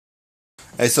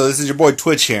Hey, so this is your boy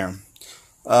Twitch here.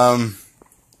 You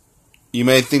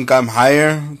may think I'm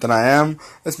higher than I am.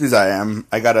 That's because I am.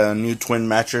 I got a new twin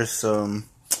mattress, twin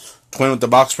with the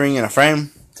box spring and a frame.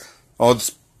 Oh,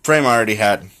 the frame I already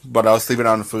had, but I was sleeping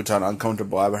on the futon,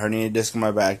 uncomfortable. I have a herniated disc in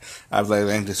my back. I have leg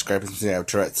length discrepancy. I have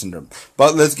Tourette syndrome.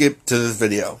 But let's get to this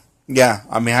video. Yeah,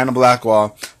 I'm behind a black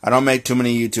wall. I don't make too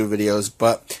many YouTube videos,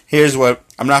 but here's what.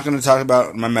 I'm not going to talk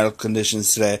about my medical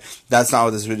conditions today. That's not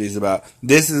what this video is about.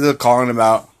 This is a calling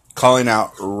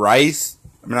out rice.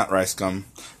 I'm not rice gum.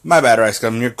 My bad, rice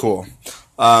gum. You're cool.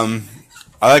 I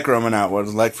like roaming out. I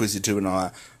like FouseyTube and all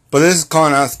that. But this is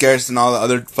calling out Scarce and all the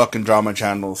other fucking drama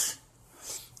channels.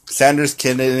 Sanders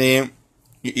Kennedy,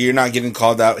 you're not getting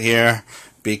called out here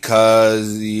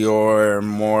because you're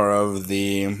more of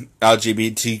the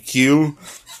LGBTQ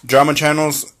drama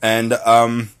channels. And,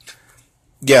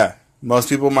 yeah, most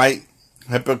people might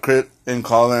hypocrite and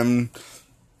call them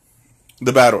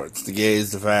the bad words, the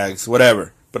gays, the fags,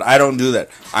 whatever. But I don't do that.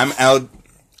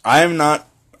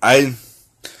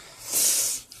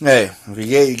 Hey, if you're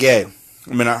gay, you're gay.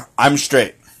 I mean, I'm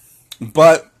straight.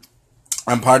 But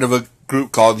I'm part of a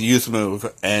group called Youth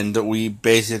Move, and we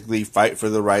basically fight for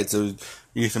the rights of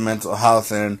youth and mental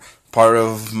health, and part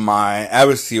of my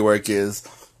advocacy work is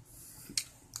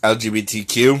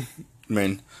LGBTQ. I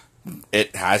mean,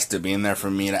 it has to be in there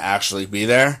for me to actually be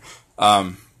there.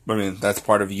 I mean, that's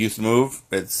part of Youth Move.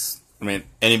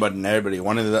 Anybody and everybody.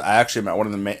 I actually met one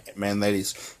of the main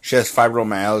ladies. She has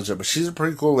fibromyalgia, but she's a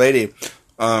pretty cool lady.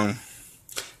 We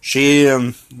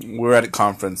were at a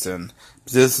conference, and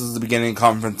this is the beginning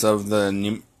conference of the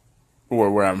new,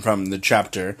 or where I'm from, the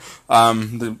chapter,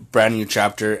 the brand new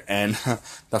chapter. And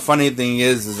the funny thing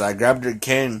is I grabbed her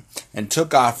cane and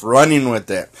took off running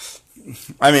with it.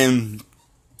 I mean,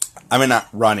 not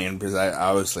running, because I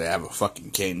obviously have a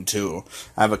fucking cane, too.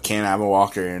 I have a cane, I have a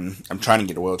walker, and I'm trying to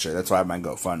get a wheelchair. That's why I have my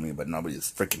GoFundMe, but nobody's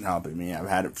freaking helping me. I've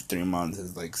had it for 3 months.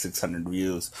 It's like 600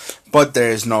 views. But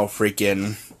there's no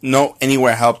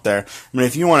anywhere help there. I mean,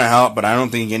 if you want to help, but I don't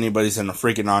think anybody's gonna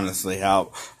freaking honestly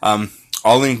help.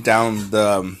 I'll link down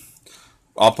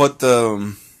I'll put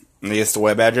the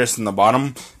web address in the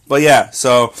bottom. But yeah,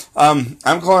 so, I'm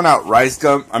calling out rice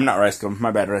gum. I'm not rice gum.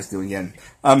 My bad, rice gum again.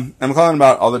 I'm calling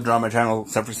about all the drama channels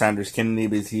except for Sanders Kennedy,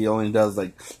 because he only does,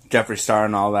 like, Jeffree Star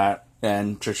and all that,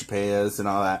 and Trisha Paytas and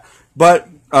all that. But,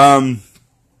 I'm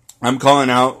calling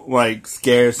out, like,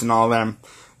 Scarce and all them.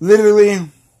 Literally,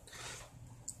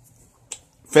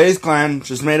 FaZe Clan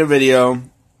just made a video,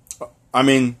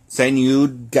 saying you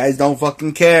guys don't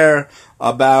fucking care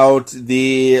about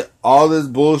all this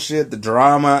bullshit, the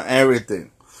drama, everything.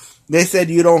 They said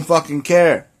you don't fucking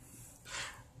care.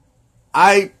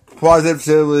 I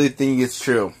positively think it's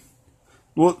true.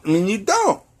 Well, you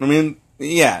don't.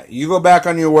 Yeah, you go back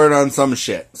on your word on some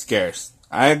shit, Scarce.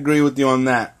 I agree with you on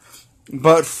that.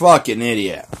 But fucking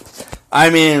idiot.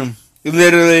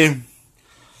 Literally,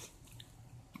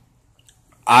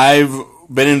 I've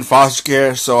been in foster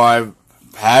care, so I've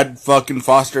had fucking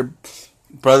foster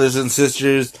brothers and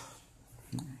sisters.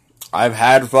 I've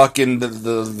had fucking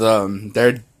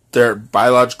their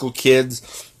biological kids,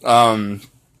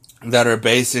 that are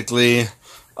basically,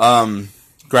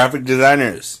 graphic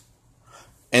designers.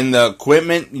 And the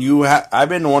equipment I've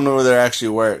been to one where there actually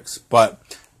works, but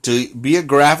to be a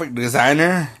graphic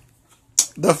designer,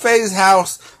 the FaZe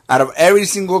house, out of every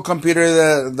single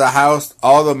computer, the house,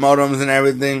 all the modems and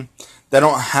everything, they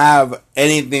don't have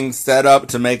anything set up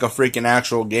to make a freaking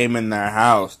actual game in their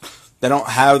house. They don't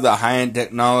have the high-end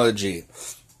technology.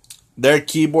 Their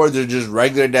keyboards are just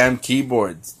regular damn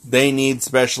keyboards. They need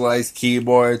specialized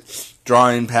keyboards,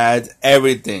 drawing pads,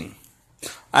 everything.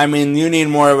 You need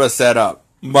more of a setup.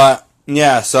 But,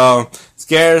 yeah, so,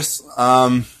 Scarce,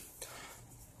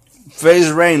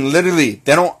 FaZe Rain, literally,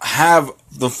 they don't have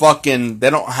the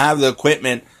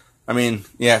equipment.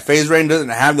 FaZe Rain doesn't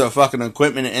have the fucking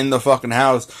equipment in the fucking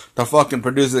house to fucking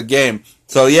produce a game.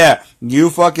 So, yeah, you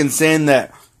fucking saying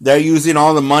that they're using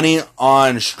all the money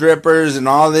on strippers and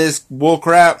all this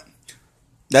bullcrap,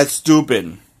 that's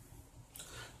stupid.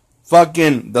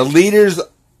 Fucking, the leaders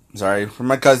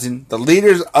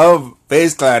of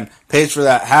FaZe Clan pays for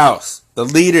that house.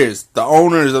 The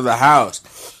owners of the house.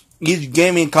 Each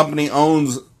gaming company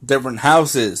owns different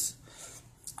houses.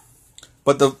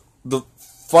 But the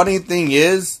funny thing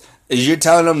is you're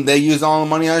telling them they use all the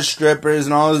money on strippers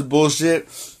and all this bullshit.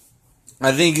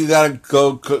 I think you gotta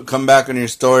come back on your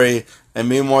story and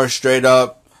be more straight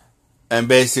up and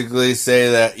basically say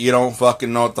that you don't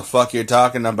fucking know what the fuck you're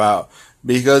talking about.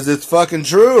 Because it's fucking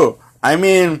true. They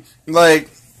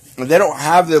don't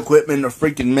have the equipment to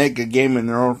freaking make a game in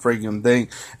their own freaking thing.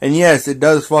 And yes, it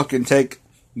does fucking take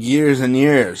years and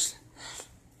years.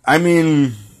 I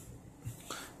mean,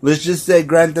 let's just say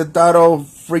Grand Theft Auto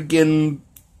freaking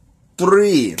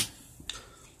 3.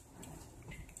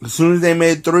 As soon as they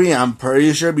made 3, I'm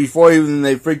pretty sure before even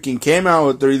they freaking came out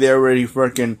with 3, they were already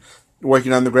freaking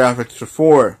working on the graphics for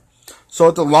 4. So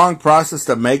it's a long process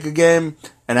to make a game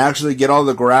and actually get all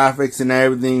the graphics and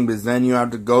everything, because then you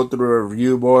have to go through a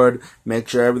review board, make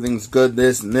sure everything's good,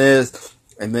 this and this,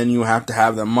 and then you have to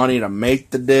have the money to make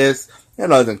the disc. It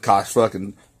doesn't cost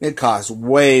fucking, it costs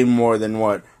way more than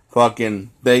what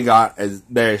fucking they got as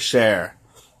their share.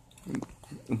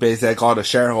 Basically, I call it a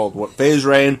sharehold. What FaZe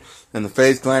Rain and the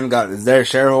FaZe Clan got as their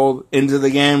sharehold into the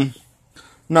game?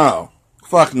 No.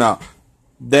 Fuck no.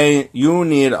 You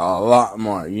need a lot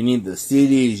more. You need the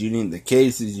CDs, you need the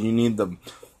cases, you need the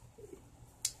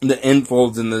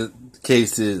infolds in the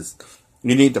cases,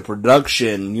 you need the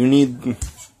production,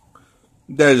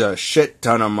 there's a shit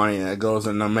ton of money that goes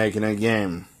into making a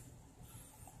game.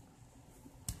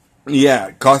 Yeah,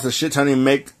 it costs a shit ton to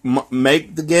make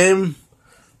the game,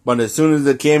 but as soon as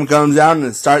the game comes out and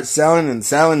it starts selling and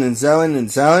selling and selling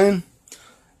and selling,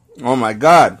 oh my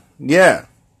god, yeah.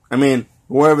 I mean,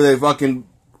 whoever they fucking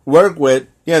work with,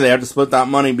 yeah, they have to split that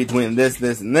money between this,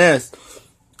 and this,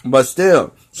 but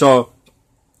still. So,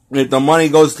 if the money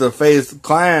goes to the FaZe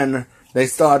Clan, they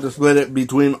still have to split it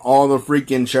between all the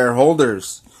freaking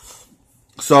shareholders.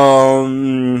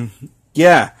 So,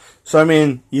 yeah. So, I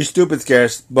mean, you're stupid,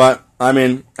 Scarce, but, I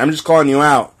mean, I'm just calling you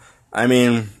out. I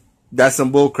mean, that's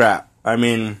some bullcrap. I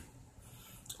mean,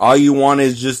 all you want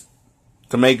is just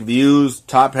to make views,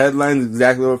 top headlines,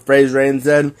 exactly what FaZe Rain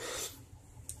said.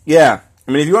 Yeah.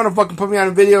 I mean, if you want to fucking put me on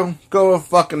a video, go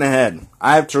fucking ahead.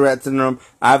 I have Tourette syndrome,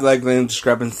 I have leg length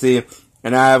discrepancy,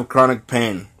 and I have chronic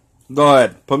pain. Go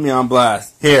ahead, put me on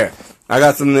blast. Here, I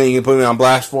got something that you can put me on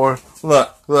blast for.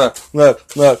 Look.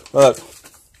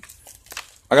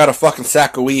 I got a fucking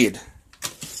sack of weed.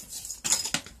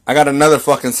 I got another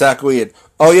fucking sack of weed.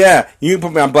 Oh yeah, you can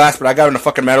put me on blast, but I got a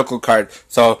fucking medical card.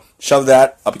 So, shove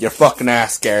that up your fucking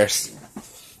ass, Scarce.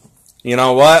 You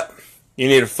know what? You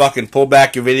need to fucking pull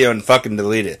back your video and fucking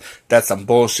delete it. That's some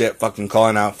bullshit fucking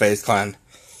calling out FaZe Clan.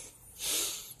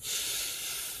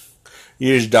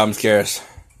 You're just dumb, Scarce.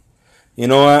 You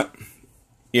know what?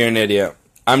 You're an idiot.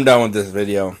 I'm done with this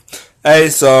video. Hey,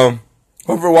 so,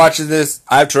 whoever watches this,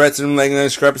 I have Tourette's syndrome, leg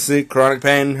discrepancy, chronic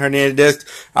pain, herniated disc.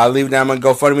 I'll leave down my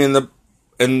GoFundMe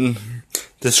in the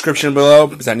description below,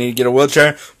 because I need to get a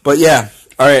wheelchair. But yeah,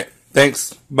 alright,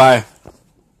 thanks, bye.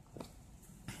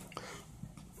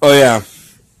 Oh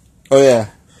yeah,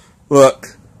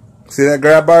 look, see that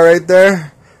grab bar right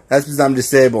there? That's because I'm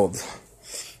disabled.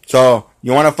 So,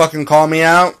 you want to fucking call me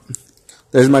out?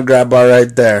 There's my grab bar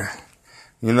right there.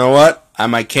 You know what? I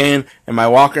have my cane and my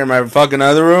walker in my fucking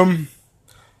other room.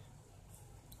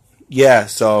 Yeah,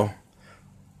 so,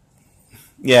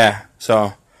 you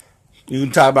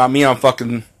can talk about me on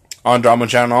Drama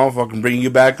Channel. I'll fucking bring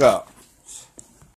you back up.